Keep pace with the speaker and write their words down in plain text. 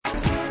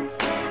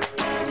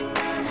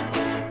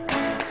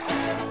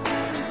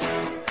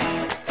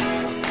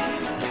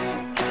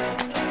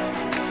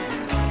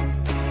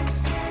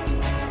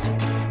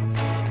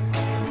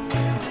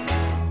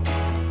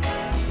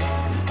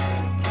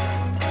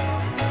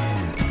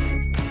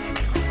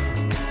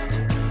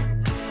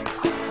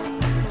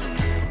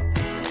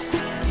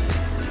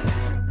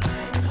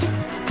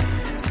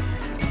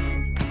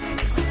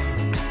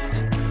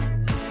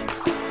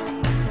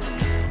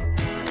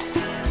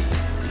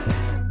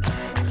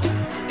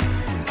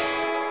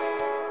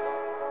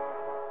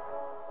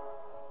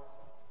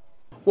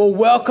Well,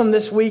 welcome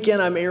this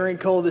weekend. I'm Aaron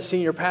Cole, the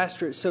senior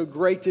pastor. It's so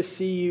great to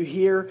see you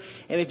here.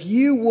 And if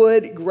you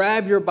would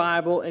grab your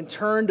Bible and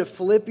turn to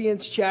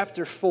Philippians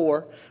chapter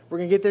 4. We're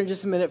going to get there in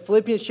just a minute.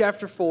 Philippians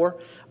chapter 4.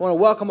 I want to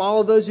welcome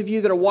all of those of you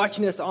that are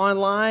watching us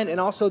online and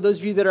also those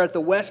of you that are at the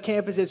West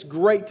Campus. It's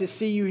great to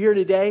see you here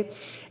today.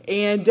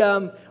 And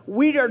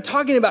we are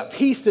talking about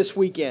peace this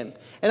weekend.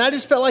 And I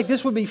just felt like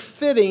this would be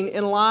fitting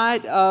in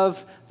light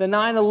of the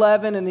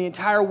 9/11 and the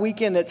entire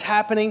weekend that's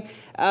happening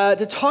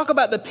to talk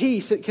about the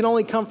peace that can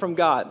only come from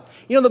God.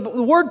 You know,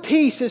 the word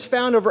peace is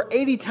found over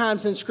 80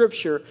 times in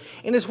Scripture,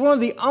 and it's one of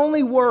the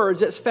only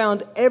words that's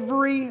found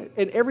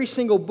in every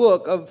single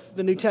book of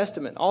the New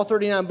Testament, all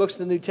 39 books of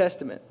the New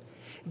Testament.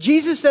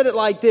 Jesus said it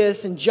like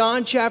this in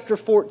John chapter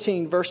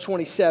 14, verse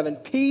 27,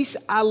 "Peace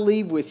I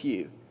leave with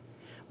you.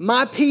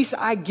 My peace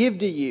I give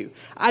to you.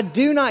 I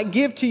do not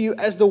give to you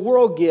as the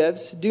world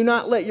gives. Do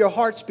not let your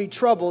hearts be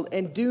troubled,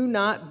 and do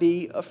not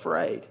be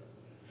afraid."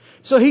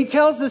 So he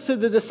tells this to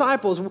the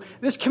disciples.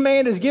 This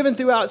command is given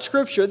throughout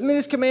Scripture. I mean,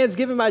 this command is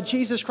given by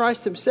Jesus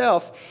Christ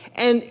himself.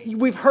 And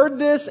we've heard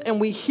this,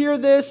 and we hear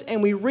this,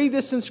 and we read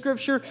this in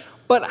Scripture.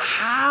 But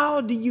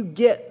how do you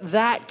get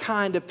that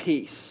kind of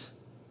peace?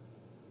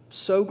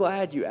 So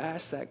glad you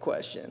asked that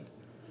question.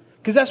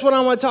 Because that's what I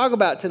want to talk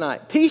about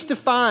tonight. Peace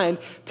defined,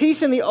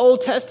 peace in the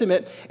Old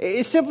Testament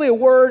is simply a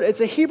word,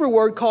 it's a Hebrew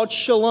word called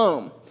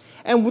shalom.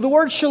 And the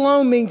word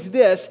shalom means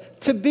this: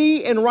 to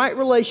be in right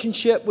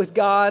relationship with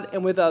God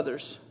and with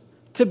others.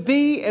 To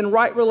be in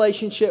right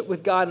relationship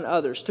with God and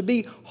others. To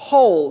be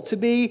whole. To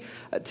be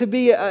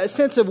a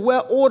sense of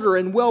order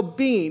and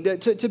well-being.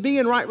 To be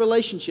in right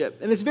relationship.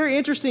 And it's very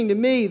interesting to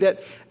me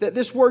that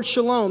this word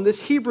shalom,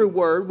 this Hebrew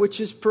word, which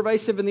is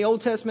pervasive in the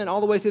Old Testament all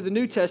the way through the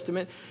New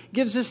Testament,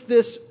 gives us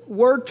this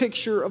word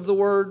picture of the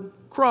word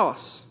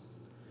cross,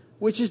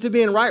 which is to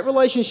be in right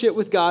relationship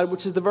with God,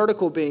 which is the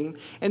vertical beam,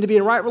 and to be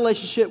in right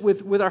relationship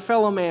with our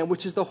fellow man,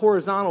 which is the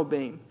horizontal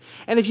beam.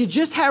 And if you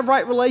just have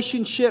right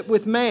relationship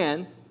with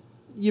man,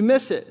 you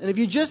miss it. And if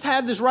you just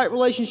have this right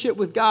relationship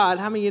with God,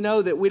 how many of you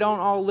know that we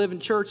don't all live in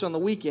church on the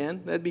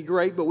weekend? That'd be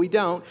great, but we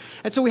don't.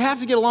 And so we have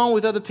to get along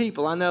with other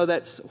people. I know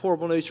that's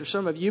horrible news for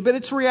some of you, but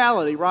it's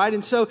reality, right?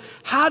 And so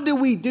how do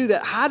we do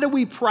that? How do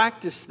we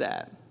practice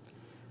that?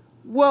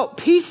 Well,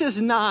 peace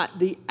is not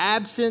the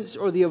absence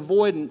or the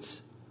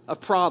avoidance of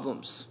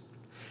problems.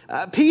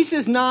 Peace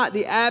is not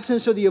the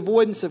absence or the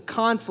avoidance of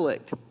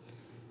conflict.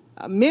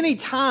 Many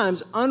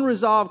times,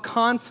 unresolved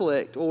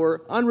conflict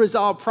or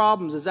unresolved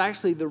problems is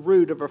actually the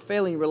root of a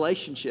failing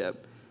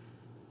relationship.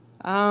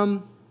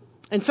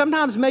 And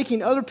sometimes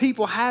making other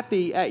people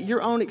happy at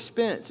your own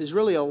expense is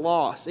really a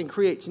loss and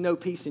creates no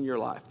peace in your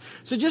life.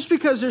 So just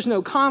because there's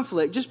no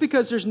conflict, just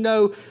because there's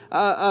no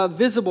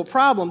visible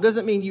problem,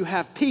 doesn't mean you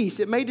have peace.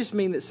 It may just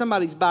mean that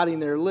somebody's biting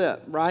their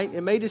lip, right?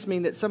 It may just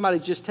mean that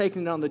somebody's just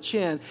taking it on the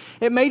chin.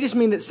 It may just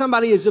mean that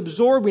somebody is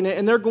absorbing it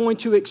and they're going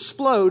to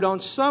explode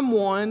on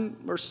someone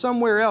or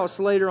somewhere else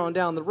later on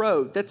down the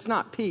road. That's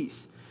not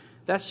peace.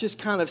 That's just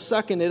kind of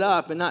sucking it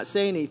up and not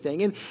saying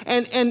anything.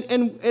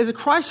 And as a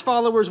Christ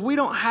followers, we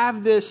don't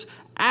have this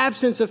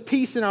absence of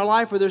peace in our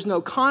life where there's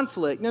no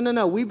conflict.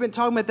 No. We've been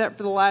talking about that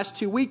for the last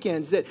 2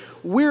 weekends, that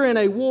we're in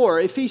a war.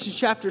 Ephesians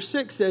chapter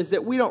 6 says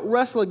that we don't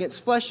wrestle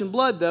against flesh and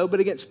blood, though, but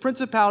against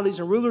principalities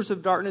and rulers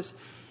of darkness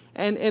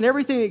and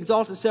everything that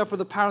exalts itself for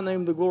the power and the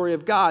name of the glory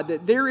of God.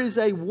 That there is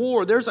a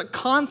war, there's a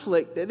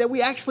conflict that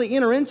we actually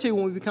enter into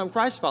when we become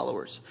Christ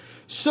followers.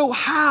 So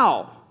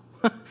how?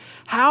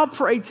 How,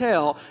 pray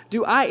tell,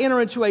 do I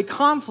enter into a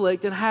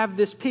conflict and have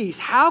this peace?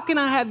 How can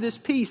I have this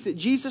peace that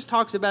Jesus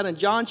talks about in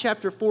John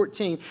chapter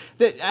 14?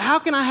 How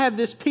can I have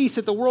this peace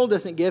that the world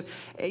doesn't give,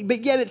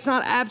 but yet it's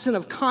not absent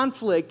of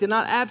conflict and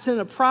not absent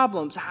of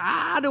problems?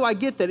 How do I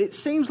get that? It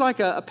seems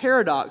like a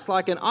paradox,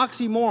 like an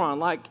oxymoron,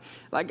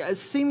 like a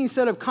seeming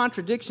set of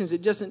contradictions.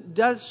 It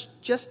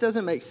just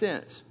doesn't make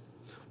sense.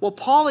 Well,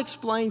 Paul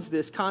explains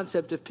this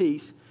concept of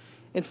peace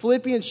in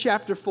Philippians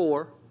chapter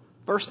 4,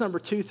 verse number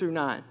 2 through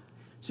 9.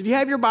 So if you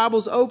have your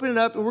Bibles, open it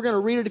up, and we're going to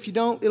read it. If you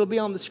don't, it'll be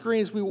on the screen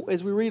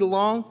as we read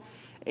along.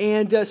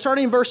 And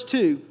starting in verse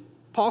 2,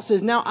 Paul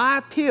says, "Now I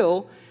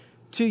appeal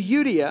to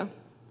Euodia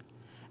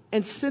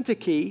and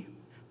Syntyche,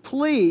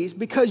 please,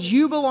 because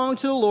you belong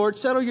to the Lord,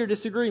 settle your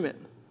disagreement."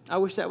 I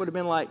wish that would have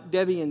been like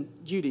Debbie and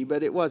Judy,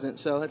 but it wasn't,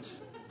 so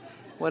that's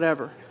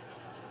whatever.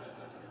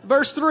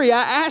 Verse 3, "I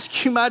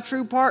ask you, my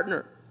true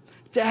partner,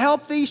 to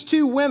help these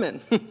 2 women."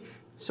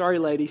 Sorry,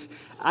 ladies,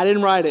 I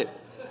didn't write it.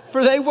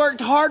 "For they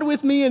worked hard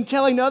with me in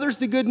telling others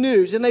the good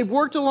news, and they've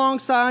worked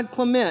alongside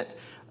Clement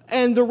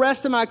and the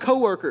rest of my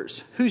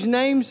co-workers, whose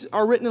names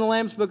are written in the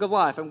Lamb's Book of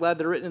Life." I'm glad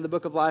they're written in the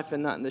Book of Life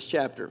and not in this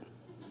chapter.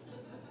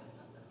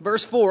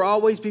 Verse 4,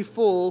 "Always be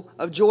full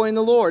of joy in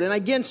the Lord, and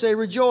again say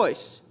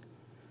rejoice.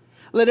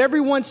 Let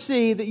everyone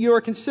see that you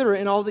are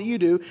considerate in all that you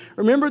do.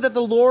 Remember that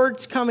the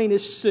Lord's coming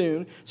is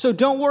soon, so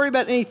don't worry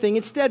about anything.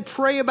 Instead,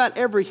 pray about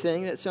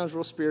everything." That sounds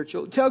real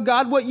spiritual. "Tell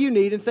God what you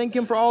need and thank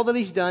Him for all that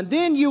He's done.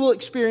 Then you will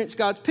experience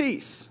God's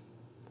peace,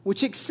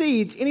 which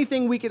exceeds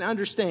anything we can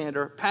understand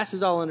or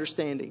passes all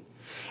understanding.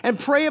 And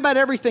pray about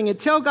everything and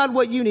tell God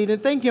what you need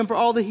and thank Him for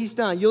all that He's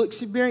done. You'll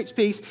experience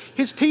peace.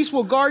 His peace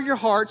will guard your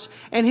hearts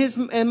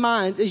and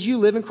minds as you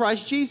live in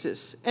Christ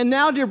Jesus. And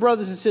now, dear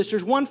brothers and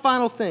sisters, one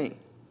final thing.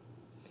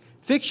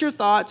 Fix your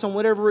thoughts on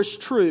whatever is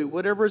true,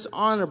 whatever is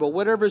honorable,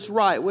 whatever is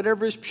right,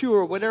 whatever is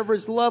pure, whatever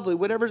is lovely,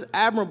 whatever is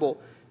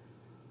admirable.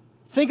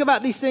 Think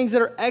about these things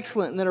that are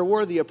excellent and that are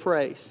worthy of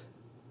praise.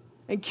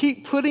 And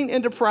keep putting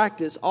into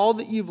practice all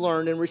that you've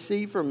learned and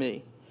received from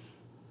me.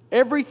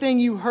 Everything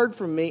you heard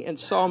from me and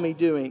saw me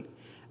doing.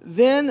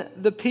 Then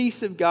the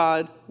peace of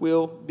God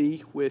will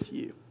be with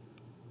you.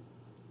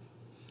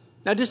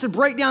 Now, just to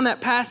break down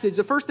that passage,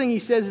 the first thing he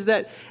says is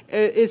that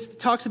it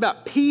talks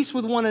about peace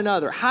with one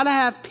another. How to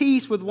have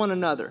peace with one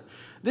another.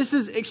 This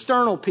is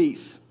external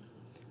peace.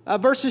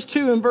 Verses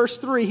 2 and verse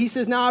 3, he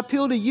says, now I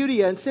appeal to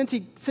Euodia and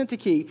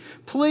Syntyche,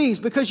 please,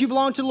 because you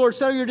belong to the Lord,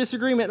 settle your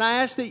disagreement. And I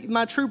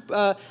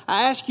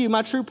ask you,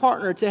 my true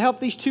partner, to help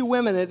these two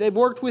women. That they've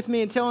worked with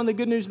me in telling the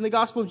good news in the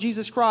gospel of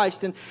Jesus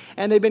Christ,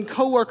 and they've been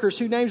co-workers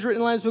whose names are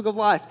written in the Lamb's Book of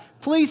Life.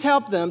 Please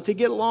help them to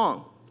get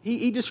along.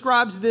 He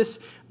describes this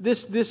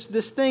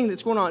thing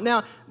that's going on.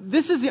 Now,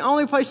 this is the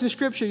only place in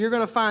Scripture you're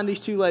going to find these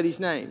two ladies'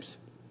 names.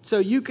 So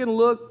you can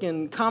look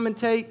and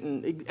commentate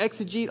and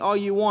exegete all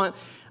you want,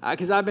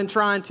 because I've been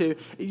trying to.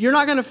 You're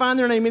not going to find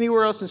their name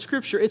anywhere else in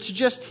Scripture. It's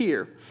just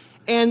here.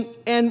 And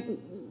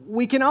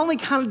we can only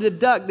kind of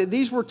deduct that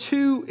these were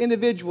two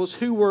individuals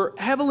who were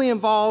heavily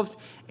involved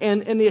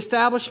in the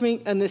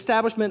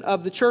establishment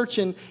of the church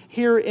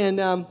here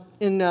in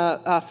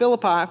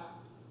Philippi.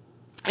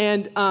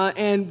 And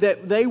that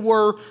they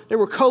were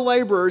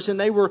co-laborers and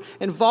they were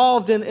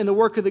involved in the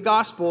work of the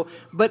gospel.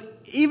 But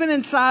even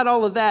inside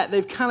all of that,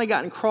 they've kind of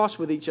gotten cross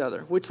with each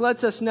other, which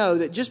lets us know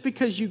that just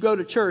because you go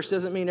to church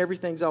doesn't mean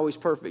everything's always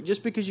perfect.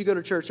 Just because you go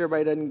to church,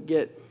 everybody doesn't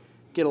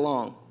get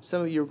along.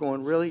 Some of you are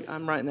going, really?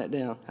 I'm writing that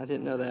down. I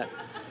didn't know that.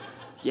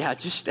 Yeah,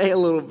 just stay a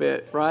little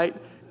bit, right?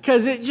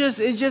 Because it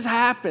just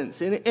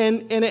happens.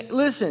 And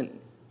listen,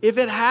 if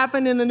it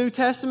happened in the New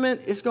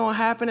Testament, it's going to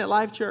happen at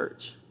Life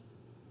Church.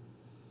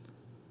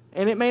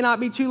 And it may not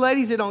be two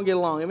ladies that don't get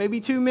along. It may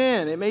be two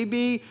men. It may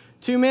be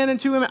two men and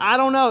two women. I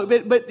don't know.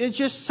 But it's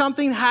just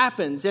something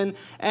happens. And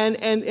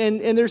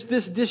there's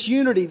this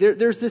disunity.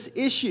 There's this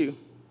issue.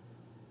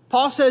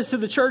 Paul says to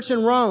the church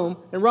in Rome,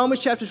 in Romans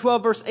chapter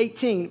 12, verse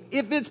 18,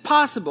 if it's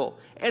possible,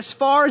 as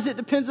far as it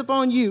depends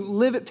upon you,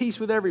 live at peace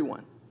with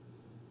everyone.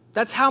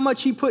 That's how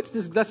much he puts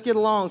this let's get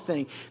along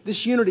thing,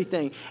 this unity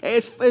thing.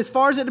 As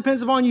far as it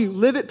depends upon you,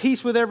 live at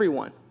peace with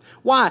everyone.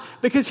 Why?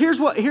 Because here's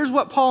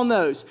what Paul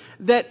knows,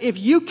 that if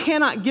you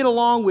cannot get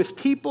along with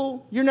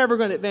people, you're never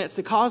going to advance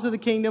the cause of the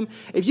kingdom.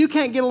 If you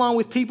can't get along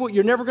with people,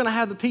 you're never going to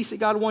have the peace that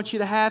God wants you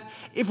to have.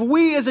 If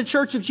we as a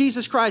church of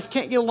Jesus Christ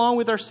can't get along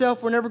with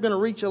ourselves, we're never going to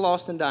reach a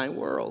lost and dying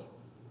world.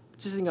 It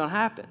just isn't going to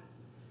happen.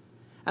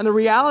 And the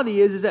reality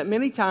is that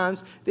many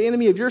times the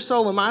enemy of your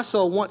soul and my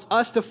soul wants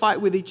us to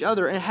fight with each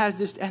other and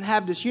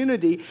have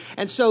disunity.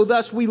 And so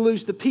thus we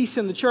lose the peace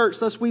in the church.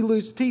 Thus we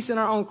lose peace in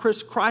our own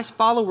Christ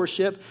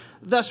followership.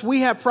 Thus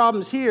we have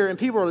problems here and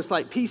people are just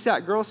like, peace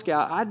out, Girl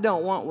Scout. I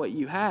don't want what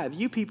you have.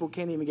 You people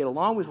can't even get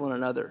along with one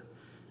another.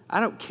 I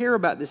don't care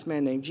about this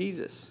man named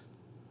Jesus.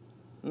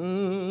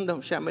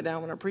 Don't shout me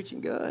down when I'm preaching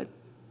good.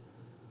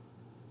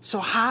 So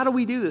how do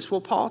we do this?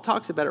 Well, Paul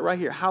talks about it right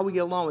here. How we get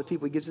along with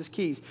people. He gives us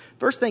keys.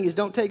 First thing is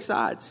don't take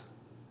sides.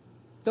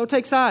 Don't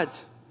take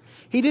sides.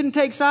 He didn't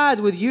take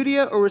sides with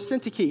Euodia or with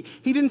Syntyche.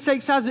 He didn't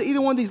take sides with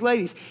either one of these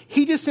ladies.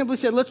 He just simply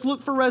said, let's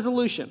look for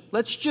resolution.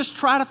 Let's just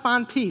try to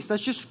find peace.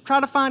 Let's just try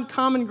to find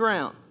common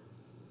ground.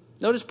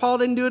 Notice Paul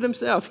didn't do it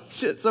himself. He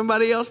sent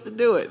somebody else to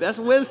do it. That's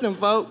wisdom,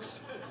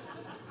 folks.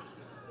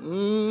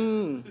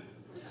 Two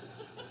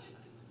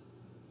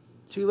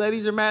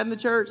ladies are mad in the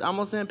church. I'm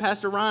going to send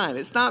Pastor Ryan.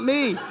 It's not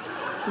me. You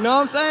know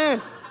what I'm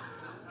saying?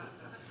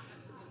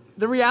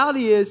 The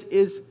reality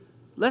is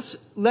let's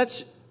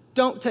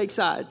don't take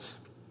sides.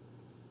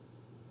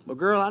 Well,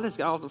 girl, I just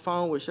got off the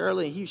phone with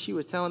Shirley, and she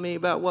was telling me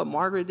about what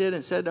Margaret did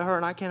and said to her,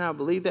 and I cannot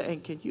believe that.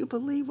 And can you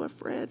believe what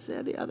Fred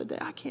said the other day?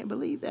 I can't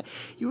believe that.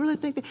 You really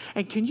think that?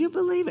 And can you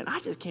believe it? I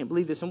just can't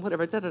believe this and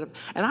whatever.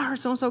 And I heard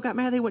so-and-so got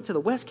mad. They went to the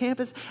West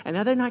Campus, and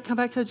now they're not come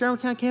back to the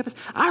Germantown campus.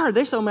 I heard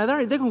they're so mad.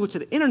 They're going to go to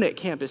the Internet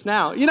campus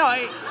now. You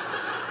know,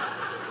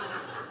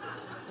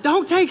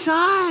 don't take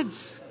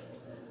sides.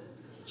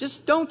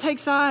 Just don't take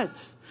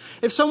sides.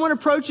 If someone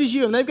approaches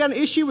you and they've got an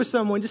issue with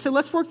someone, just say,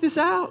 let's work this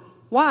out.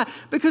 Why?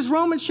 Because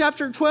Romans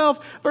chapter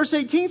 12, verse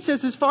 18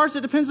 says, as far as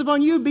it depends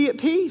upon you, be at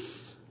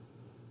peace.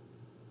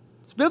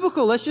 It's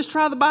biblical. Let's just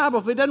try the Bible.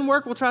 If it doesn't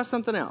work, we'll try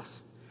something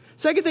else.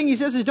 Second thing he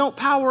says is don't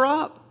power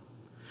up.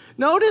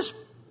 Notice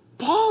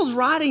Paul's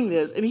writing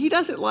this, and he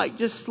doesn't like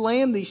just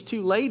slam these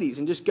two ladies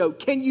and just go,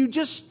 can you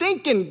just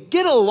stink and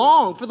get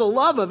along for the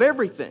love of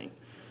everything?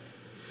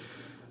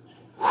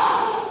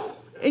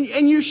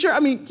 And you sure, I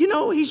mean, you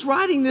know, he's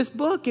writing this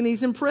book and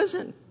he's in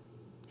prison.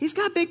 He's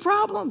got big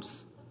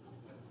problems.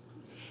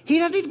 He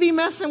doesn't need to be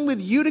messing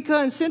with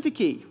Euodia and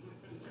Syntyche.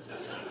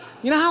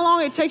 You know how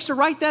long it takes to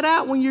write that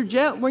out when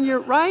you're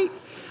right?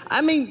 I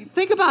mean,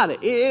 think about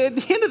it. At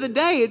the end of the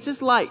day, it's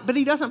just like, but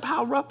he doesn't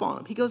power up on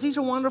them. He goes, these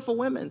are wonderful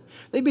women.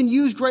 They've been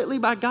used greatly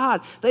by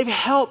God. They've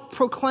helped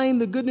proclaim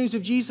the good news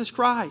of Jesus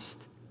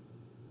Christ.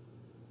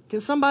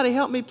 Can somebody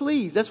help me,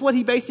 please? That's what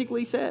he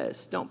basically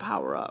says. Don't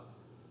power up.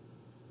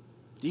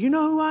 Do you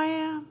know who I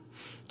am?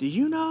 Do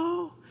you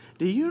know?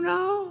 Do you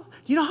know?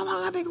 Do you know how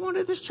long I've been going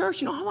to this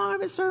church? You know how long I've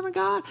been serving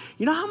God?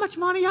 You know how much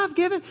money I've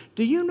given?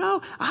 Do you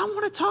know? I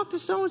want to talk to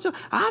so-and-so.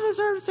 I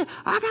deserve to say,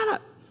 I got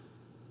to.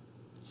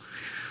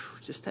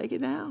 Just take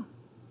it down.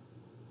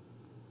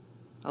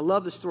 I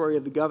love the story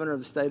of the governor of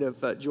the state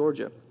of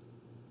Georgia,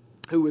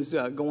 who was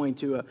going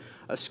to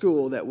a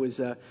school that was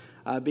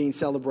being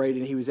celebrated,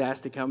 and he was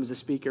asked to come as a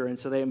speaker, and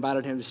so they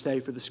invited him to stay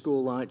for the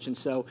school lunch, and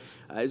so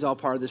it's all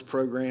part of this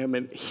program,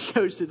 and he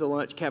goes to the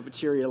lunch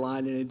cafeteria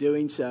line, and in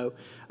doing so,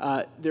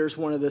 there's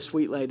one of the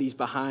sweet ladies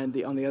behind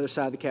on the other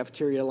side of the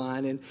cafeteria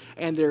line,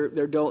 and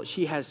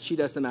she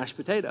does the mashed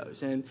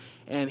potatoes,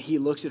 and he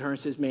looks at her and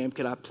says, "Ma'am,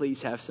 could I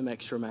please have some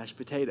extra mashed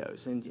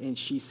potatoes?" And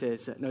she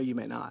says, "No, you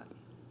may not."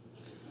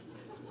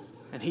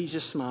 And he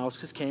just smiles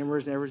because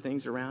cameras and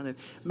everything's around. And,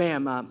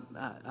 "Ma'am,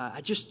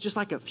 just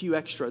like a few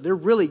extra. They're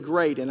really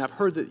great, and I've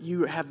heard that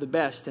you have the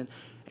best."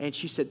 And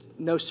she said,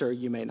 "No, sir,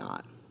 you may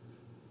not."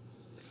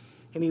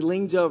 And he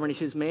leans over and he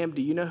says, "Ma'am,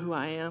 do you know who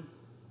I am?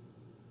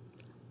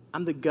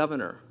 I'm the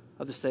governor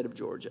of the state of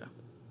Georgia.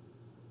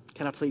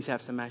 Can I please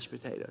have some mashed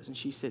potatoes?" And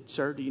she said,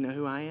 "Sir, do you know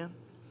who I am?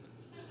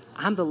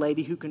 I'm the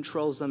lady who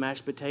controls the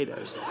mashed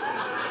potatoes."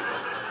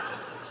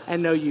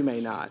 And no, you may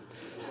not.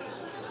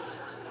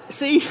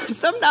 See,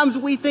 sometimes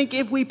we think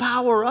if we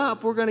power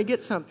up, we're going to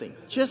get something.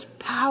 Just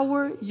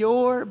power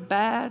your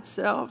bad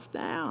self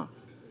down.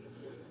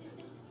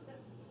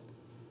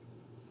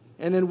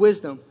 And then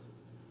wisdom.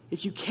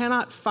 If you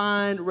cannot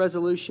find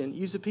resolution,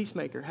 use a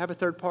peacemaker. Have a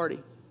third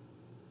party.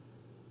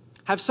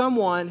 Have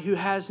someone who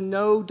has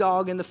no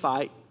dog in the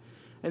fight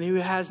and who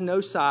has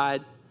no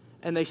side,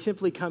 and they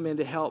simply come in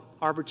to help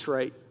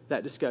arbitrate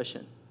that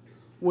discussion.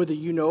 Whether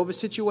you know of a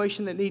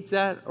situation that needs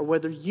that or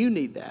whether you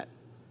need that.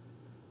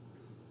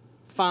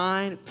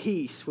 Find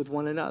peace with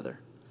one another.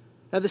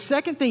 Now, the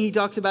second thing he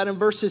talks about in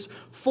verses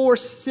 4,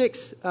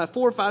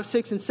 5,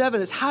 6, and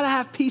 7 is how to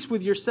have peace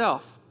with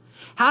yourself.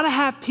 How to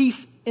have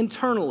peace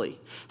internally.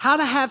 How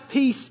to have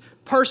peace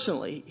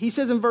personally. He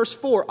says in verse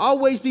 4,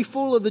 "Always be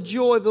full of the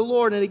joy of the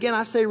Lord. And again,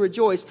 I say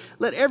rejoice.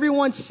 Let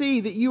everyone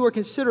see that you are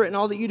considerate in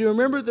all that you do.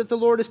 Remember that the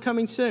Lord is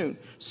coming soon.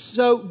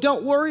 So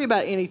don't worry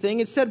about anything.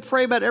 Instead,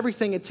 pray about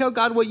everything and tell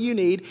God what you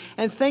need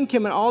and thank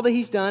Him in all that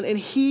He's done.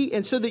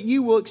 And so that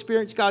you will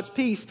experience God's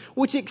peace,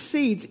 which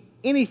exceeds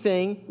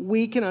anything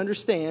we can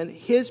understand.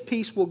 His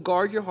peace will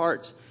guard your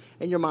hearts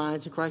and your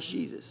minds in Christ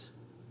Jesus."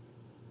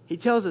 He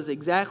tells us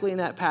exactly in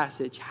that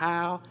passage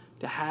how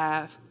to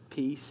have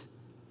peace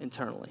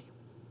internally.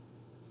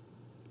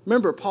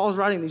 Remember, Paul's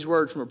writing these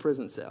words from a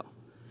prison cell.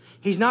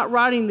 He's not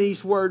writing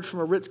these words from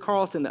a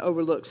Ritz-Carlton that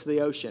overlooks the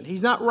ocean.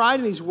 He's not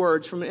writing these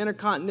words from an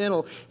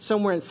Intercontinental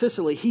somewhere in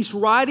Sicily. He's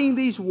writing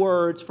these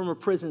words from a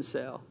prison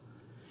cell.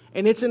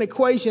 And it's an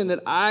equation that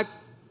I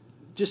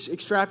just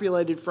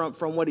extrapolated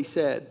from what he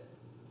said.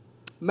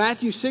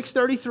 Matthew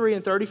 6:33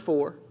 and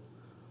 34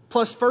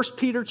 plus 1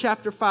 Peter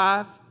chapter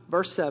 5,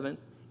 verse 7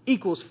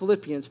 equals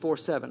Philippians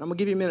 4:7. I'm going to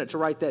give you a minute to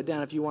write that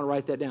down if you want to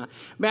write that down.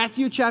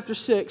 Matthew chapter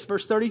 6,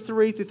 verse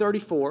 33 through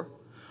 34,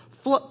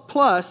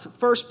 plus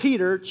 1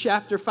 Peter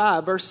chapter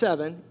 5, verse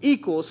 7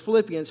 equals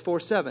Philippians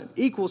 4:7,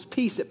 equals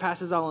peace that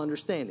passes all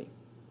understanding.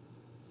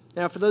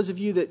 Now, for those of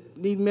you that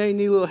may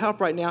need a little help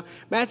right now,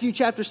 Matthew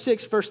chapter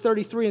 6, verse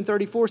 33 and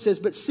 34 says,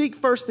 "But seek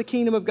first the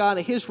kingdom of God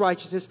and His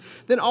righteousness,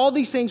 then all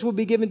these things will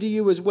be given to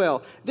you as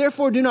well.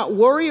 Therefore, do not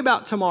worry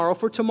about tomorrow,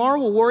 for tomorrow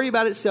will worry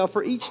about itself,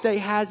 for each day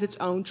has its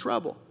own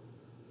trouble."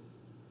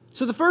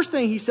 So the first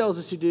thing he tells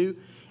us to do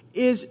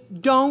is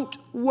don't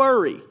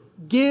worry.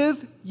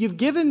 You've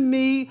given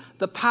me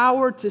the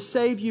power to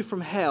save you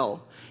from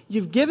hell.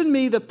 You've given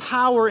me the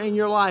power in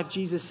your life,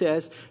 Jesus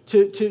says,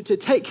 to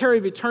take care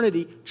of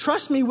eternity.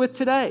 Trust me with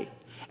today.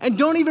 And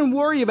don't even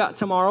worry about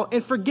tomorrow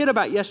and forget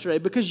about yesterday,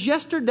 because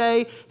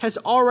yesterday has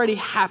already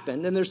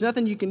happened and there's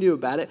nothing you can do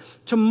about it.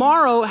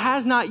 Tomorrow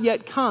has not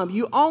yet come.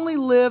 You only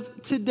live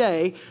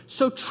today,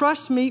 so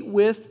trust me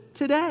with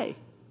today.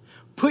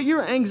 Put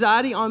your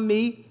anxiety on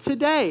me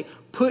today.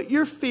 Put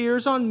your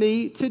fears on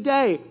me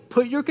today.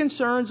 Put your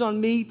concerns on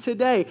me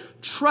today.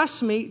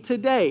 Trust me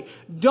today.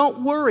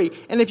 Don't worry.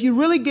 And if you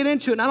really get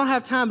into it, and I don't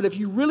have time, but if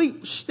you really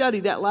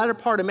study that latter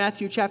part of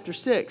Matthew chapter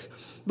 6,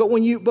 but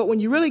when you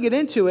really get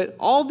into it,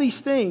 all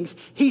these things,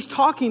 he's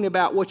talking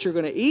about what you're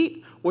going to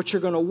eat, what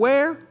you're going to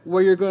wear,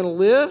 where you're going to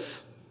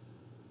live.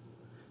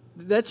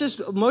 That's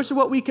just most of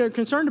what we are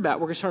concerned about.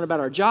 We're concerned about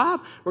our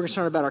job. We're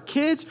concerned about our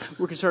kids.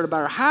 We're concerned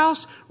about our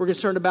house. We're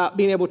concerned about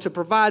being able to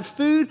provide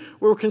food.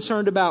 We're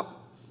concerned about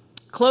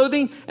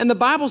clothing. And the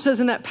Bible says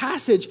in that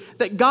passage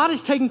that God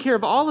is taking care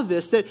of all of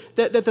this, that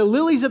the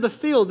lilies of the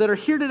field that are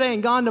here today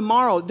and gone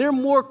tomorrow,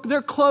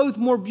 they're clothed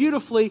more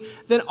beautifully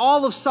than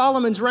all of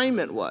Solomon's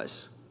raiment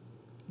was.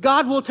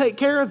 God will take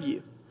care of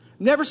you.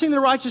 Never seen the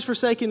righteous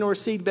forsaken nor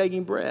seed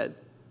begging bread.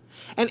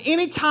 And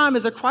any time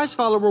as a Christ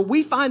follower,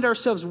 we find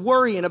ourselves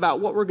worrying about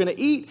what we're going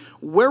to eat,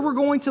 where we're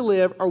going to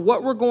live, or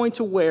what we're going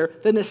to wear,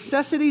 the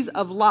necessities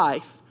of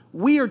life,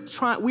 we are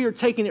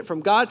taking it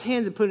from God's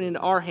hands and putting it into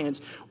our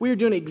hands. We are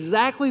doing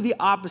exactly the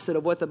opposite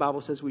of what the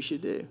Bible says we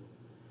should do.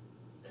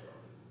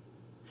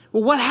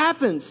 Well, what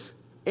happens,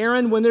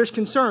 Aaron, when there's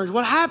concerns?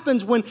 What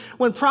happens when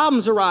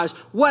problems arise?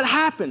 What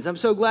happens? I'm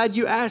so glad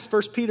you asked.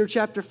 1 Peter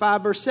chapter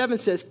 5, verse 7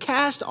 says,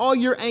 cast all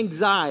your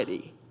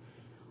anxiety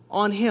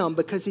on him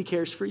because he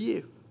cares for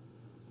you.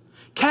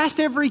 Cast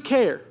every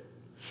care,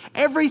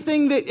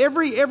 everything that,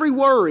 every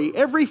worry,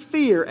 every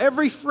fear,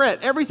 every fret,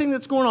 everything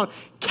that's going on,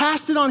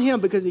 cast it on him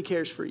because he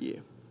cares for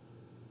you.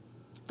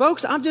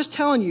 Folks, I'm just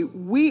telling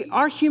you,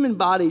 our human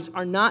bodies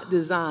are not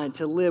designed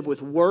to live with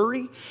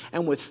worry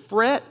and with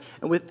fret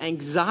and with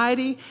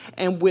anxiety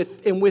and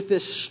with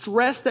this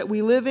stress that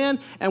we live in.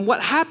 And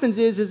what happens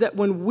is that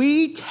when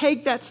we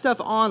take that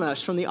stuff on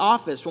us from the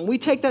office, when we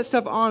take that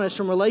stuff on us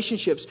from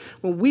relationships,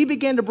 when we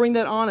begin to bring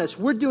that on us,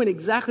 we're doing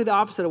exactly the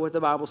opposite of what the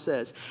Bible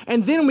says.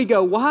 And then we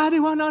go, why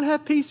do I not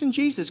have peace in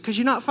Jesus? Because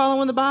you're not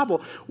following the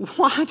Bible.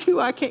 Why do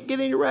I can't get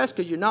any rest?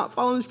 Because you're not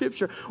following the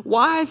Scripture.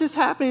 Why is this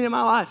happening in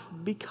my life?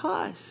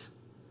 Because,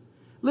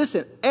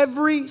 listen,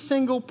 every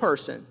single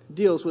person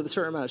deals with a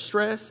certain amount of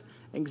stress,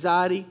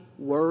 anxiety,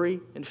 worry,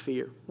 and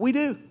fear. We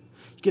do.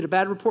 You get a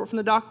bad report from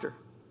the doctor.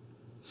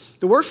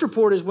 The worst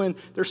report is when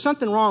there's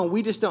something wrong,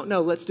 we just don't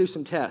know. Let's do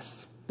some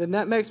tests. Doesn't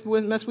that mess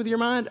with your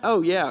mind?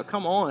 Oh, yeah,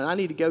 come on. I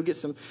need to go get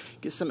some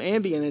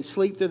Ambien and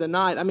sleep through the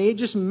night. I mean, it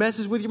just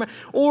messes with your mind.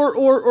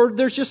 Or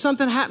there's just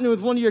something happening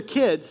with one of your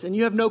kids, and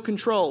you have no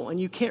control, and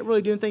you can't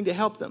really do anything to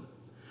help them.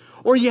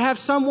 Or you have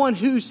someone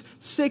who's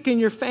sick in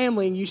your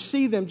family and you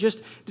see them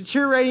just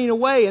deteriorating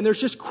away, and there's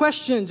just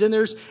questions and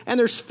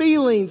there's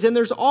feelings and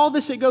there's all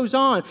this that goes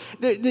on.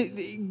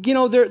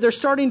 They're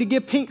starting to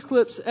give pink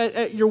slips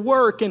at your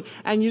work, and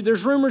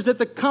there's rumors that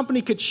the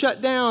company could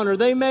shut down, or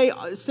they may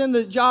send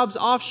the jobs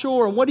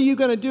offshore. And what are you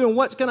going to do, and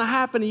what's going to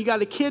happen? And you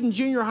got a kid in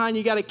junior high and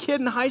you got a kid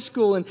in high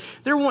school, and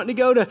they're wanting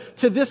to go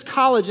to this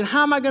college, and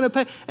how am I going to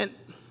pay? And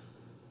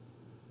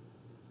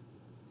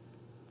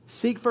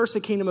seek first the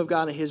kingdom of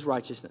God and his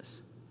righteousness.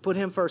 Put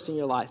him first in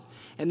your life.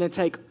 And then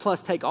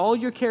take all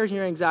your cares and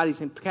your anxieties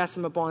and cast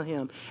them upon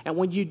him. And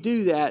when you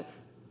do that,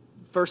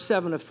 verse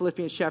 7 of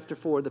Philippians chapter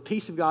 4, the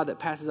peace of God that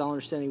passes all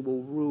understanding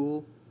will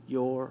rule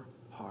your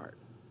heart.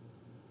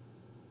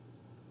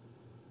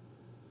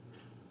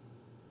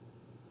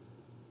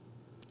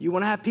 You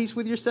want to have peace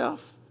with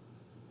yourself?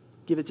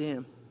 Give it to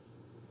him.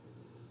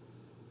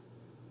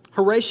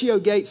 Horatio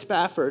Gates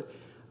Spafford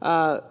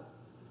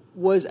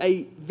was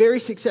a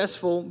very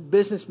successful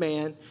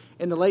businessman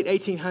in the late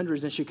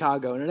 1800s in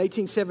Chicago. And in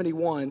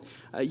 1871,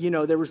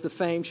 there was the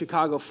famed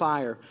Chicago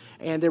fire.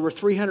 And there were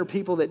 300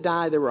 people that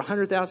died. There were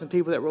 100,000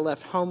 people that were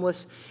left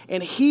homeless.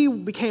 And he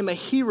became a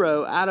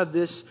hero out of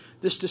this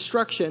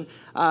destruction.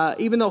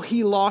 Even though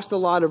he lost a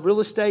lot of real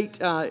estate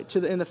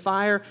in the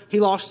fire, he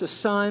lost a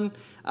son.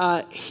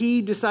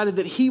 He decided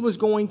that he was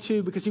going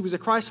to, because he was a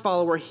Christ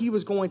follower, he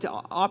was going to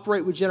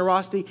operate with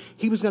generosity.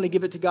 He was going to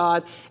give it to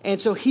God. And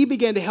so he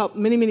began to help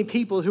many, many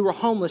people who were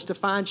homeless to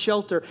find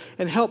shelter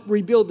and help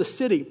rebuild the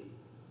city.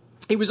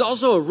 He was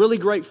also a really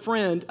great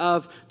friend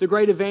of the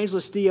great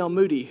evangelist D.L.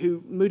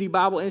 Moody, Moody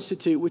Bible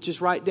Institute, which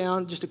is right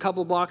down just a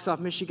couple of blocks off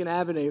Michigan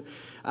Avenue,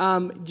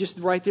 just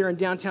right there in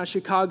downtown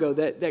Chicago,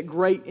 that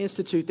great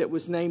institute that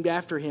was named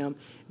after him.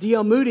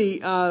 D.L.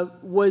 Moody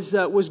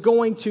was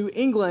going to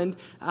England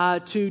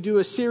to do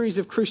a series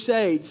of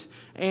crusades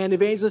and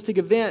evangelistic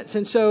events.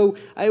 And so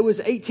it was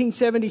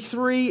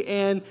 1873,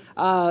 and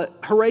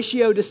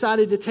Horatio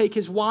decided to take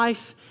his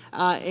wife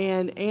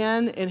and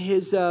Anne and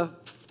his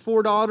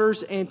 4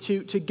 daughters, and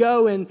to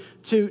go and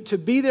to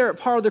be there at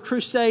part of the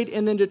crusade,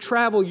 and then to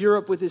travel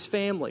Europe with his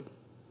family.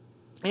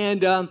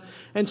 And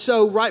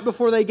so right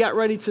before they got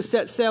ready to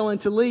set sail and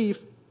to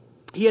leave,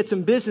 he had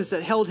some business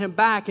that held him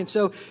back. And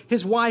so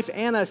his wife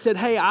Anna said,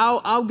 hey,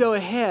 I'll go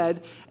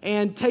ahead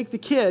and take the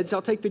kids,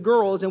 I'll take the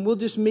girls, and we'll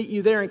just meet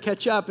you there and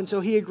catch up. And so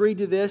he agreed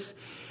to this.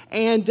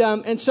 And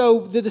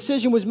so the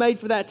decision was made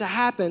for that to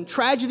happen.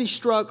 Tragedy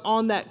struck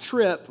on that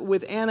trip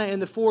with Anna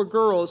and the 4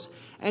 girls.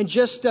 And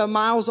just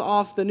miles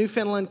off the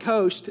Newfoundland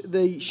coast,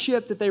 the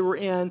ship that they were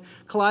in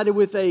collided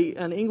with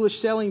an English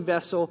sailing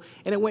vessel,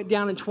 and it went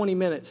down in 20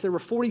 minutes. There were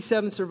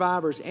 47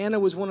 survivors. Anna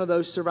was one of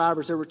those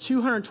survivors. There were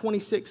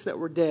 226 that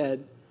were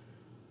dead,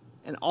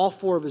 and all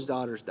 4 of his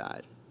daughters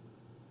died.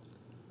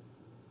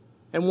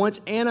 And once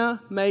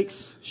Anna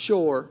makes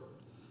shore,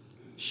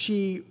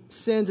 she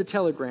sends a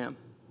telegram,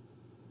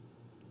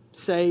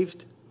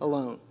 saved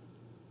alone.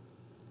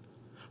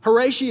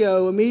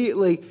 Horatio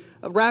immediately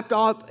wrapped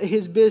up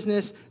his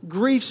business,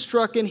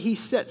 grief-stricken, he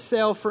set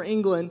sail for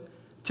England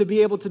to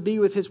be able to be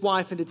with his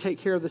wife and to take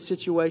care of the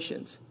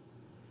situations.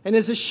 And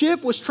as the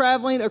ship was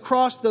traveling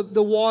across the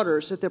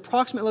waters at the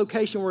approximate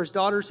location where his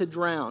daughters had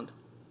drowned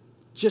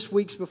just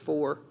weeks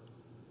before,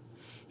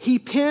 he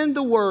penned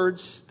the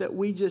words that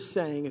we just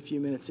sang a few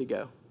minutes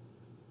ago.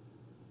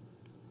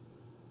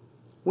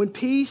 When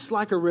peace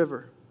like a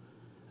river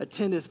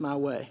attendeth my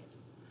way,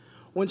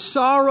 When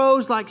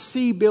sorrows like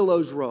sea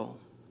billows roll,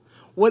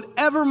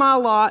 whatever my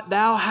lot,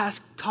 thou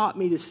hast taught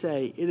me to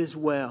say, it is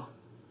well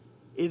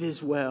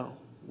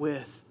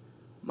with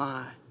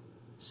my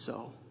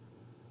soul.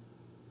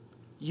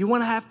 You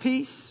want to have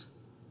peace?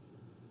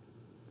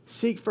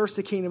 Seek first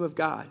the kingdom of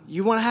God.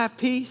 You want to have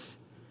peace?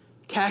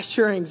 Cast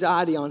your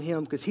anxiety on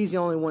Him, because He's the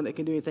only one that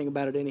can do anything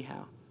about it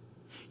anyhow.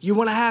 You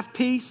want to have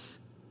peace?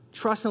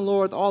 Trust in the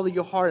Lord with all of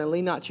your heart and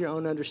lean not to your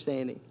own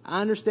understanding.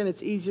 I understand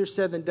it's easier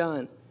said than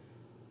done,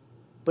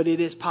 but it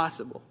is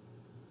possible.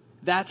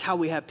 That's how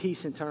we have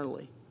peace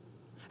internally.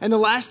 And the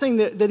last thing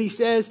that he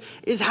says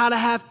is how to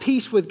have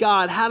peace with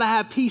God, how to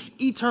have peace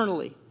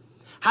eternally.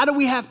 How do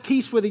we have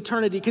peace with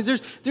eternity?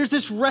 Because there's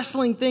this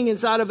wrestling thing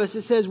inside of us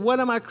that says, what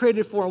am I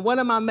created for? And what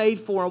am I made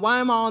for? And why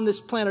am I on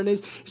this planet?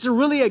 Is there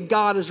really a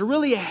God? Is there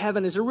really a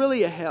heaven? Is there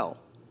really a hell?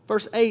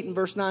 Verse 8 and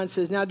verse 9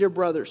 says, now, dear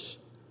brothers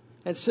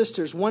and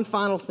sisters, one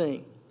final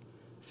thing.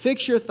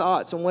 Fix your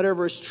thoughts on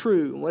whatever is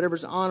true, whatever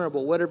is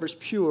honorable, whatever is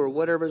pure,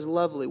 whatever is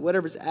lovely,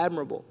 whatever is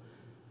admirable.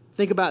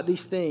 Think about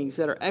these things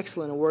that are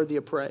excellent and worthy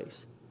of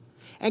praise.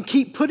 And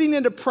keep putting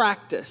into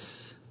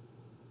practice.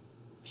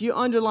 If you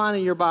underline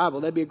in your Bible,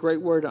 that'd be a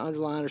great word to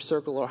underline or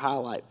circle or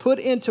highlight. Put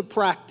into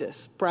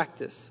practice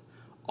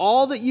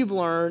all that you've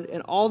learned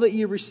and all that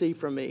you've received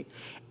from me.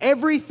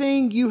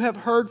 Everything you have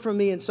heard from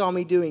me and saw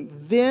me doing,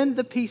 then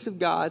the peace of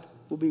God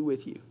will be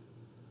with you.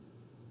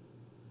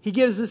 He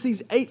gives us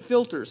these 8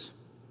 filters.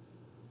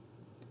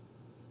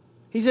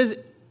 He says,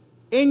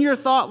 in your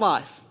thought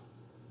life,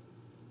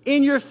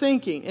 in your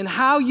thinking, and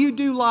how you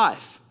do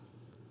life,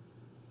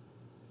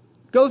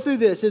 go through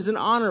this. Is it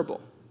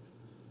honorable?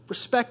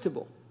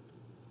 Respectable?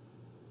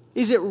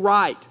 Is it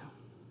right?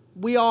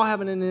 We all have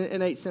an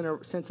innate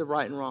sense of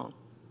right and wrong.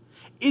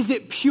 Is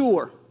it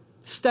pure,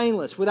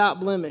 stainless,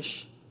 without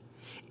blemish?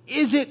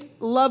 Is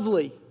it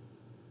lovely,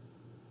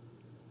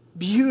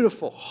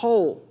 beautiful,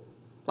 whole,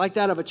 like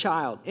that of a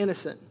child,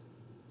 innocent?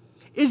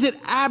 Is it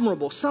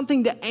admirable,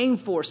 something to aim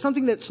for,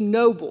 something that's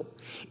noble?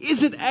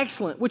 Is it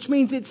excellent, which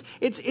means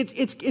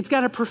it's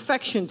got a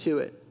perfection to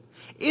it?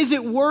 Is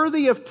it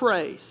worthy of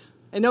praise?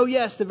 And oh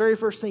yes, the very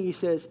first thing he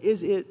says,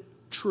 is it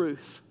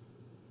truth?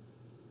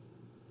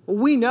 Well,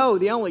 we know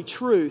the only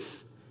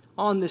truth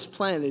on this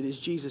planet is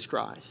Jesus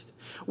Christ.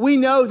 We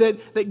know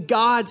that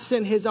God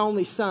sent His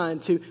only Son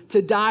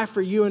to die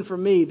for you and for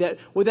me, that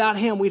without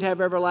Him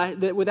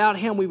without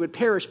Him we would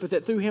perish, but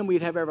that through Him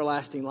we'd have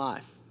everlasting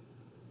life.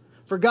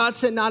 For God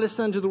sent not His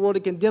Son to the world to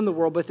condemn the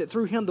world, but that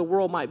through Him the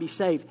world might be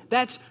saved.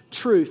 That's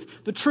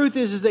truth. The truth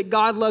is that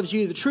God loves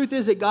you. The truth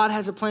is that God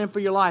has a plan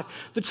for your life.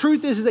 The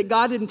truth is that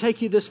God didn't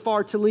take you this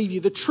far to leave you.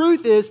 The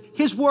truth is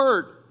His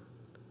Word.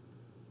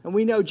 And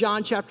we know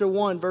John chapter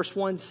 1, verse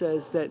 1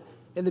 says that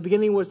in the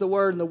beginning was the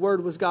Word, and the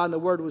Word was God, and the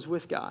Word was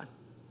with God.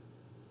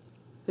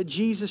 That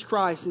Jesus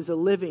Christ is the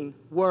living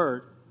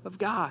Word of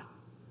God.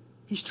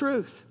 He's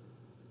truth.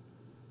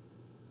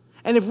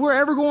 And if we're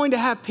ever going to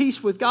have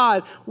peace with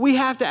God, we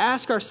have to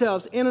ask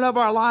ourselves, in and of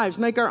our lives,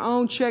 make our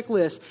own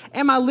checklist.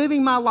 Am I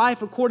living my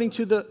life according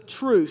to the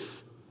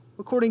truth?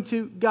 According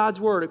to God's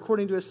Word,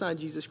 according to His Son,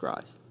 Jesus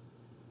Christ?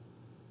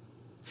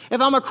 If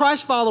I'm a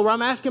Christ follower,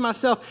 I'm asking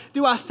myself,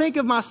 do I think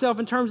of myself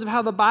in terms of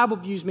how the Bible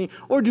views me?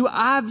 Or do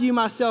I view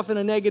myself in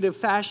a negative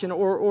fashion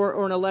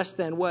or in a less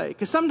than way?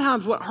 Because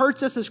sometimes what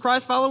hurts us as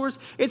Christ followers,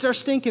 it's our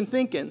stinking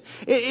thinking.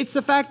 It's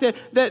the fact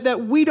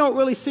that we don't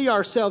really see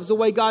ourselves the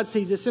way God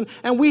sees us.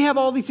 And we have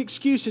all these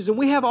excuses and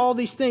we have all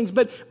these things.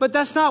 But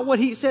that's not what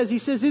He says. He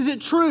says, is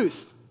it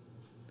truth?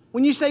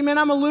 When you say, man,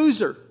 I'm a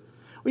loser.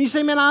 When you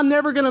say, man, I'm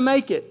never going to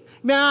make it.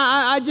 Man,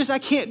 I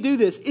can't do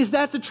this. Is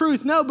that the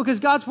truth? No, because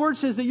God's Word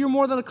says that you're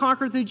more than a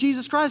conqueror through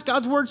Jesus Christ.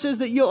 God's Word says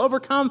that you'll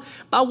overcome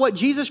by what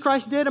Jesus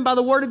Christ did and by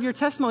the word of your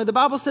testimony. The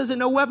Bible says that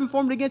no weapon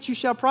formed against you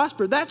shall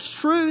prosper. That's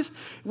truth.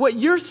 What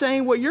you're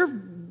saying, what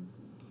you're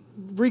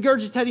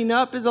regurgitating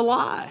up is a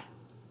lie.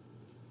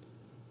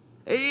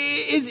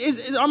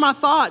 Are my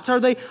thoughts, are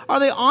they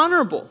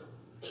honorable?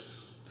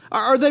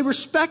 Are they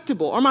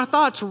respectable? Are my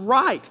thoughts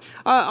right?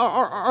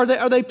 Are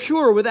they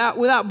pure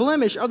without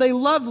blemish? Are they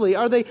lovely?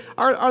 Are they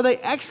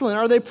excellent?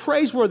 Are they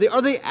praiseworthy?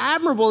 Are they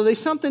admirable? Are they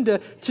something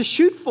to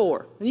shoot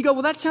for? And you go,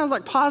 well, that sounds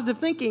like positive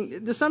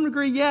thinking. To some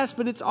degree, yes,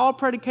 but it's all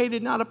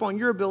predicated not upon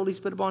your abilities,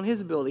 but upon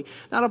His ability.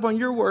 Not upon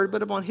your word,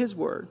 but upon His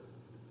word.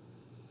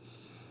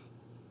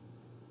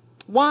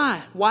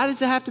 Why? Why does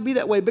it have to be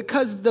that way?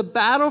 Because the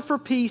battle for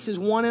peace is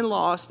won and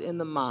lost in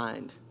the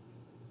mind.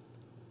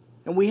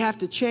 And we have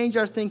to change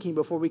our thinking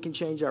before we can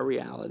change our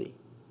reality.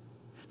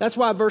 That's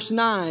why verse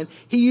 9,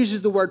 he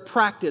uses the word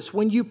practice.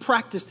 When you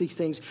practice these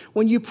things,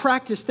 when you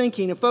practice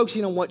thinking and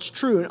focusing on what's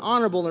true and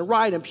honorable and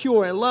right and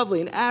pure and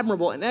lovely and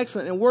admirable and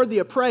excellent and worthy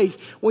of praise,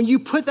 when you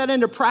put that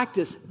into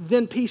practice,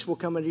 then peace will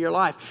come into your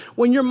life.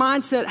 When your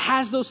mindset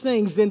has those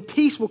things, then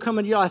peace will come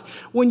into your life.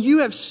 When you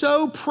have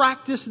so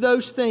practiced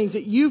those things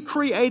that you've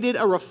created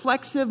a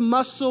reflexive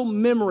muscle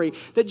memory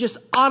that just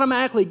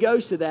automatically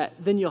goes to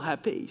that, then you'll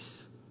have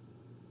peace.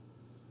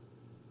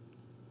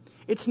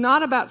 It's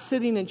not about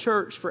sitting in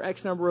church for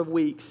X number of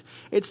weeks.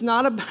 It's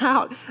not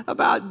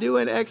about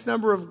doing X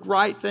number of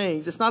right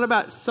things. It's not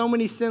about so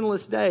many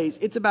sinless days.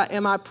 It's about,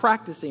 am I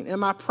practicing?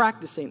 Am I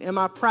practicing? Am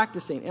I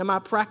practicing? Am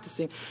I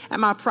practicing?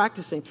 Am I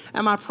practicing?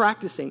 Am I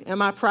practicing?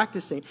 Am I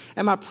practicing?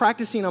 Am I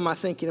practicing on my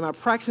thinking? Am I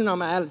practicing on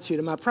my attitude?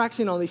 Am I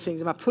practicing on these things?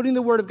 Am I putting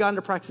the Word of God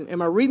into practice?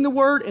 Am I reading the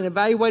Word and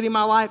evaluating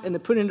my life and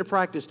then putting it into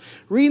practice?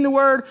 Reading the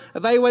Word,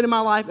 evaluating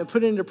my life, and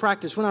putting it into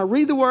practice. When I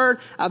read the Word,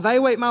 I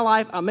evaluate my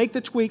life, I make the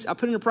tweaks, I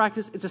put it into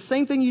practice. It's the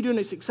same thing you do in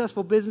a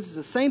successful business. It's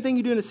the same thing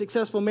you do in a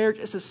successful marriage.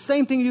 It's the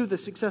same thing you do with a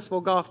successful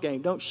golf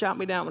game. Don't shout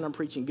me down when I'm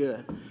preaching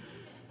good.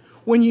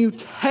 When you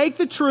take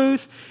the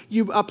truth,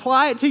 you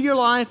apply it to your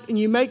life, and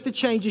you make the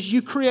changes,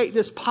 you create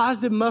this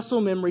positive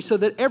muscle memory so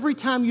that every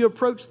time you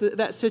approach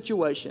that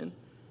situation,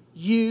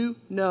 you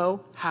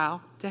know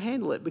how to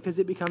handle it because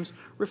it becomes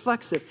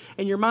reflexive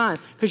in your mind.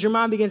 Because your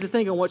mind begins to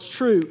think on what's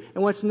true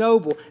and what's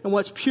noble and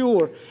what's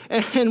pure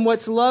and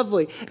what's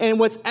lovely and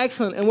what's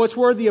excellent and what's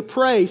worthy of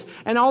praise.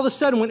 And all of a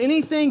sudden, when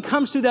anything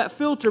comes through that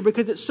filter,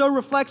 because it's so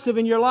reflexive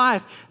in your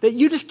life, that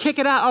you just kick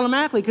it out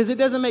automatically because it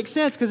doesn't make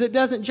sense, because it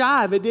doesn't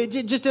jive.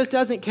 It just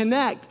doesn't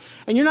connect.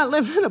 And you're not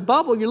living in a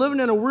bubble. You're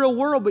living in a real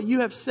world, but you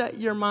have set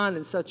your mind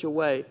in such a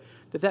way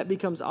that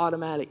becomes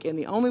automatic. And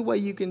the only way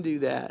you can do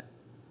that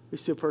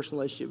is through a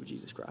personal relationship with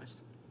Jesus Christ.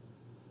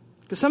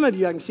 Because some of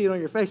you, I can see it on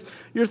your face,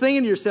 you're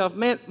thinking to yourself,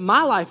 man,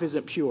 my life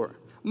isn't pure.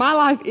 My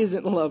life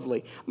isn't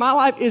lovely. My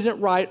life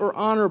isn't right or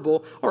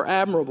honorable or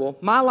admirable.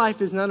 My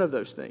life is none of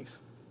those things.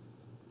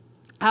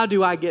 How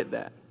do I get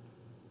that?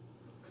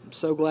 I'm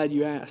so glad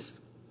you asked.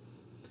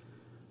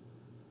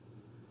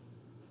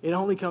 It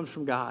only comes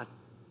from God.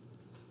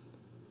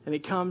 And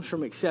it comes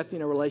from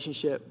accepting a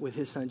relationship with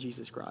His Son,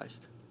 Jesus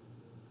Christ.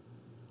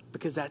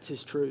 Because that's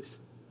His truth.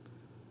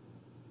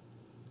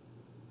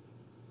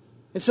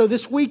 And so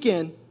this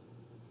weekend,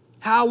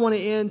 how I want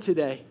to end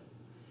today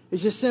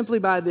is just simply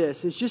by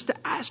this. It's just to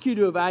ask you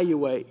to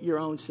evaluate your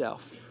own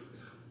self.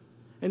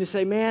 And to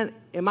say, man,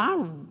 am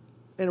I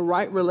in a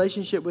right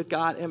relationship with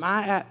God? Am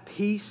I at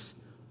peace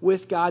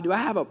with God? Do I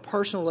have a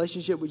personal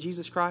relationship with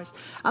Jesus Christ?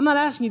 I'm not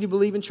asking you to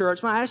believe in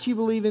church. I'm not asking you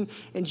to believe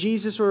in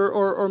Jesus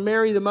or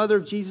Mary, the mother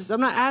of Jesus. I'm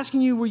not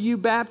asking you, were you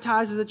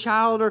baptized as a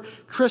child or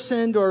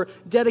christened or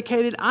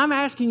dedicated? I'm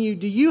asking you,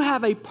 do you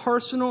have a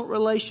personal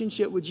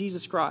relationship with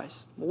Jesus Christ?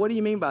 Well, what do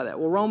you mean by that?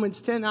 Well,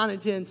 Romans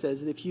 10:9-10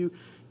 says that if you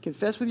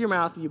confess with your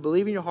mouth and you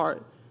believe in your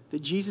heart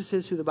that Jesus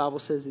is who the Bible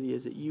says that He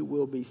is, that you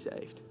will be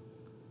saved.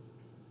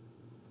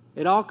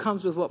 It all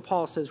comes with what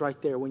Paul says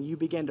right there. When you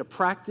begin to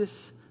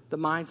practice the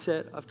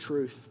mindset of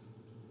truth.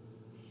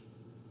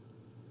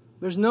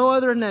 There's no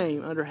other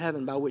name under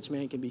heaven by which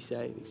man can be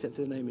saved except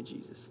through the name of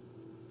Jesus.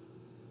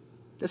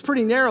 That's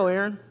pretty narrow,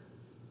 Aaron.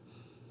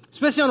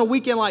 Especially on a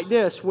weekend like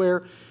this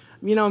where,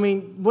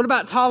 what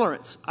about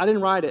tolerance? I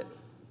didn't write it.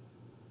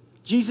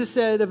 Jesus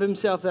said of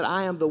Himself that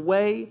I am the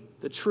way,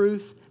 the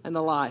truth, and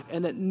the life,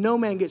 and that no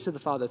man gets to the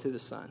Father through the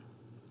Son.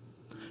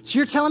 So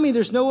you're telling me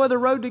there's no other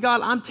road to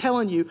God? I'm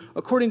telling you,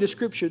 according to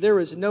Scripture, there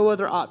is no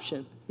other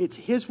option. It's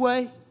His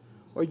way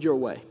or your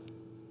way.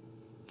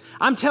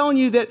 I'm telling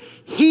you that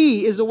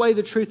He is the way,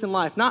 the truth, and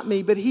life. Not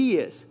me, but He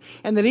is.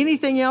 And that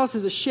anything else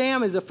is a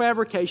sham, is a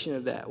fabrication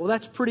of that. Well,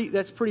 that's pretty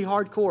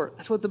hardcore.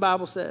 That's what the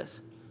Bible says.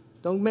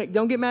 Don't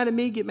get mad at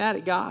me, get mad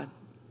at God.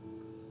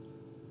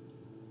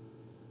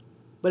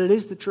 But it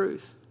is the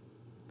truth.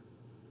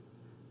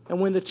 And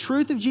when the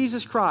truth of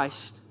Jesus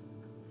Christ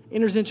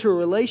enters into a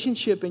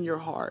relationship in your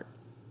heart,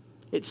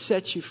 it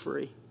sets you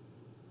free.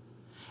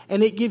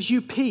 And it gives you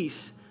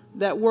peace.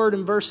 That word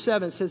in verse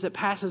 7 says it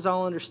passes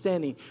all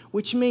understanding,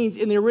 which means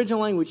in the original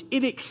language,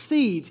 it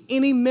exceeds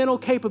any mental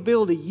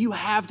capability you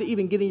have to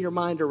even get in your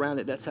mind around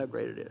it. That's how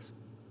great it is.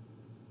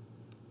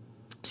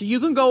 So you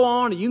can go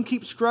on and you can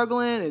keep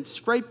struggling and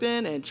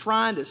scraping and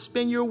trying to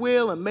spin your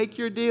wheel and make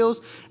your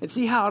deals and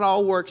see how it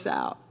all works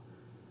out.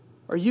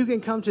 Or you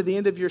can come to the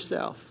end of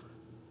yourself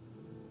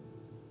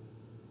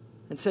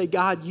and say,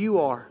 God, you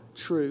are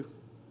true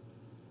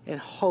and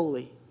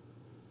holy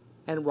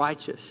and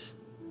righteous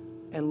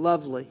and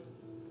lovely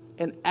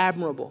and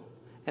admirable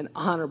and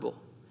honorable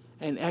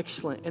and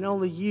excellent. And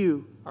only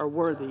you are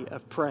worthy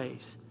of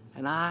praise.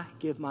 And I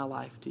give my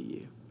life to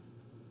you.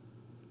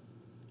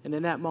 And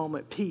in that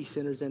moment, peace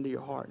enters into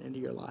your heart and into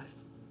your life.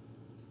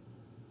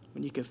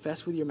 When you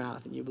confess with your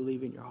mouth and you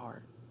believe in your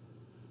heart.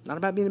 Not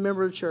about being a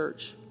member of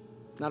church.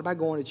 Not about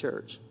going to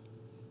church.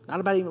 Not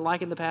about even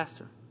liking the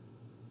pastor.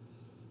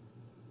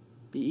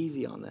 Be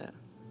easy on that.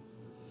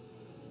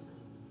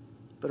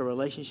 But a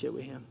relationship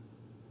with Him.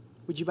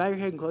 Would you bow your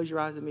head and close your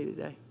eyes with me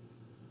today?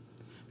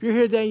 If you're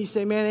here today and you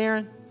say, man,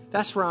 Aaron,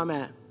 that's where I'm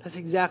at. That's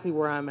exactly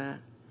where I'm at.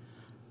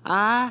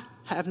 I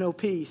have no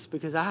peace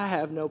because I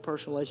have no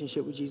personal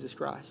relationship with Jesus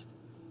Christ.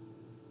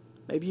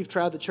 Maybe you've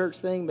tried the church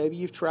thing. Maybe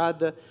you've tried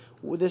the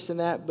this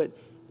and that. But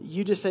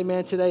you just say,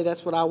 man, today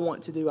that's what I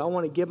want to do. I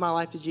want to give my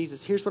life to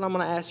Jesus. Here's what I'm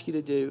going to ask you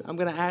to do. I'm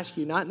going to ask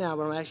you, not now,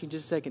 but I'm going to ask you in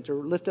just a second, to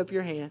lift up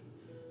your hand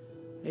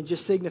and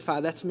just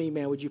signify, that's me,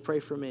 man. Would you pray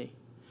for me?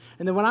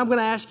 And then what I'm going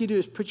to ask you to do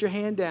is put your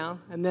hand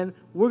down, and then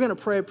we're going to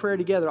pray a prayer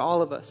together,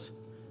 all of us.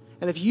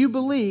 And if you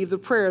believe the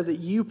prayer that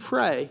you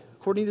pray,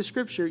 according to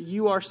Scripture,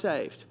 you are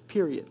saved,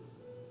 period.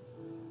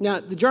 Now,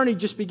 the journey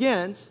just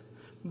begins,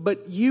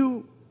 but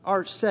you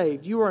are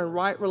saved. You are in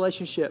right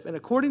relationship. And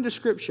according to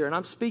Scripture, and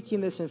I'm speaking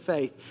this in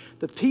faith,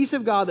 the peace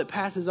of God that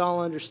passes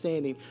all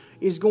understanding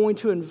is going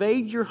to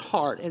invade your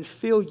heart and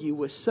fill you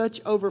with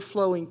such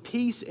overflowing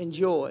peace and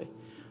joy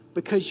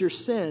because your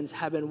sins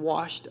have been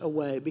washed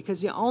away.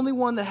 Because the only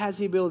one that has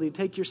the ability to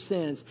take your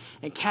sins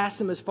and cast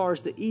them as far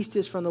as the east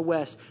is from the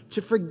west,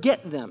 to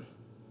forget them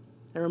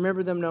and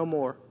remember them no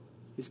more,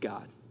 is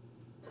God.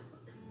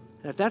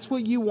 And if that's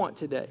what you want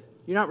today,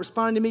 you're not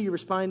responding to me, you're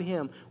responding to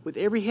Him. With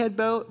every head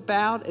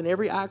bowed and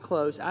every eye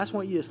closed, I just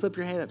want you to slip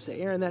your hand up and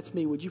say, Aaron, that's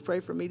me. Would you pray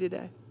for me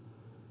today?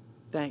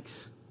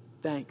 Thanks.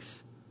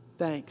 Thanks.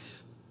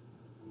 Thanks.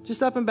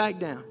 Just up and back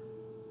down.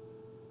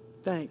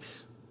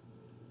 Thanks.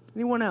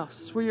 Anyone else?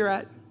 That's where you're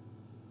at.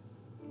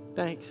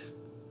 Thanks.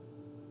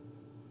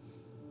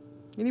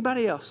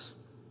 Anybody else?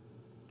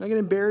 I'm not going to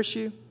embarrass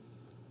you.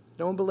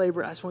 Don't want to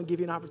belabor it. I just want to give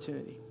you an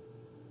opportunity.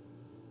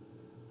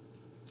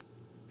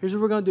 Here's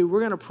what we're going to do. We're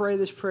going to pray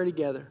this prayer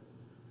together.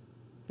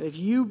 And if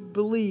you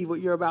believe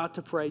what you're about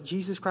to pray,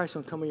 Jesus Christ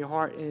will come in your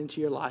heart and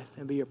into your life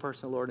and be your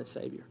personal Lord and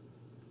Savior.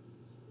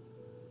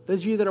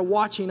 Those of you that are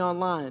watching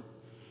online,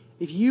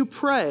 if you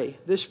pray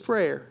this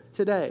prayer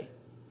today,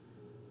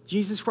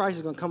 Jesus Christ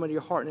is going to come into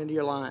your heart and into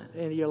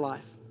your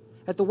life.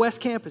 At the West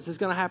Campus, it's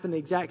going to happen the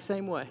exact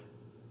same way.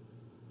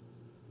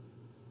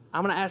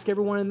 I'm going to ask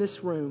everyone in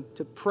this room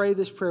to pray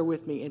this prayer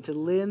with me and to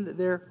lend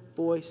their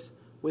voice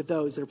with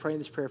those that are praying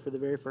this prayer for the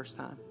very first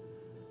time.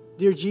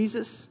 Dear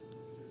Jesus,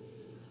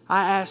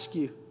 I ask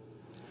you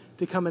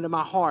to come into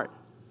my heart,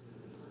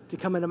 to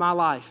come into my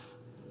life,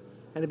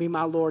 and to be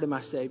my Lord and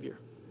my Savior.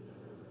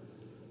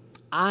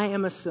 I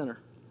am a sinner,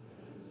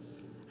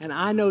 and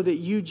I know that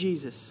you,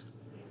 Jesus,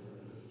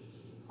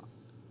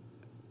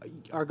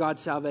 are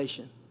God's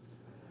salvation.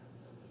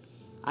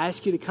 I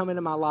ask you to come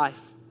into my life,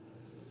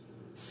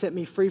 set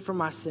me free from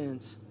my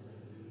sins.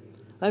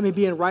 Let me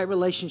be in right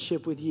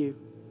relationship with you.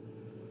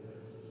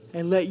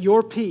 And let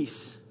your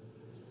peace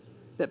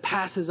that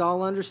passes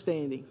all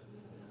understanding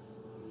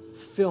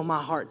fill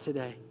my heart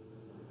today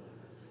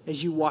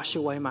as you wash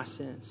away my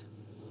sins.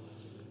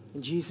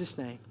 In Jesus'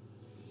 name,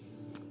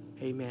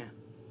 amen.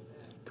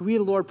 Can we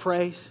give the Lord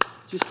praise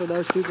just for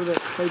those people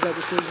that made that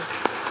decision?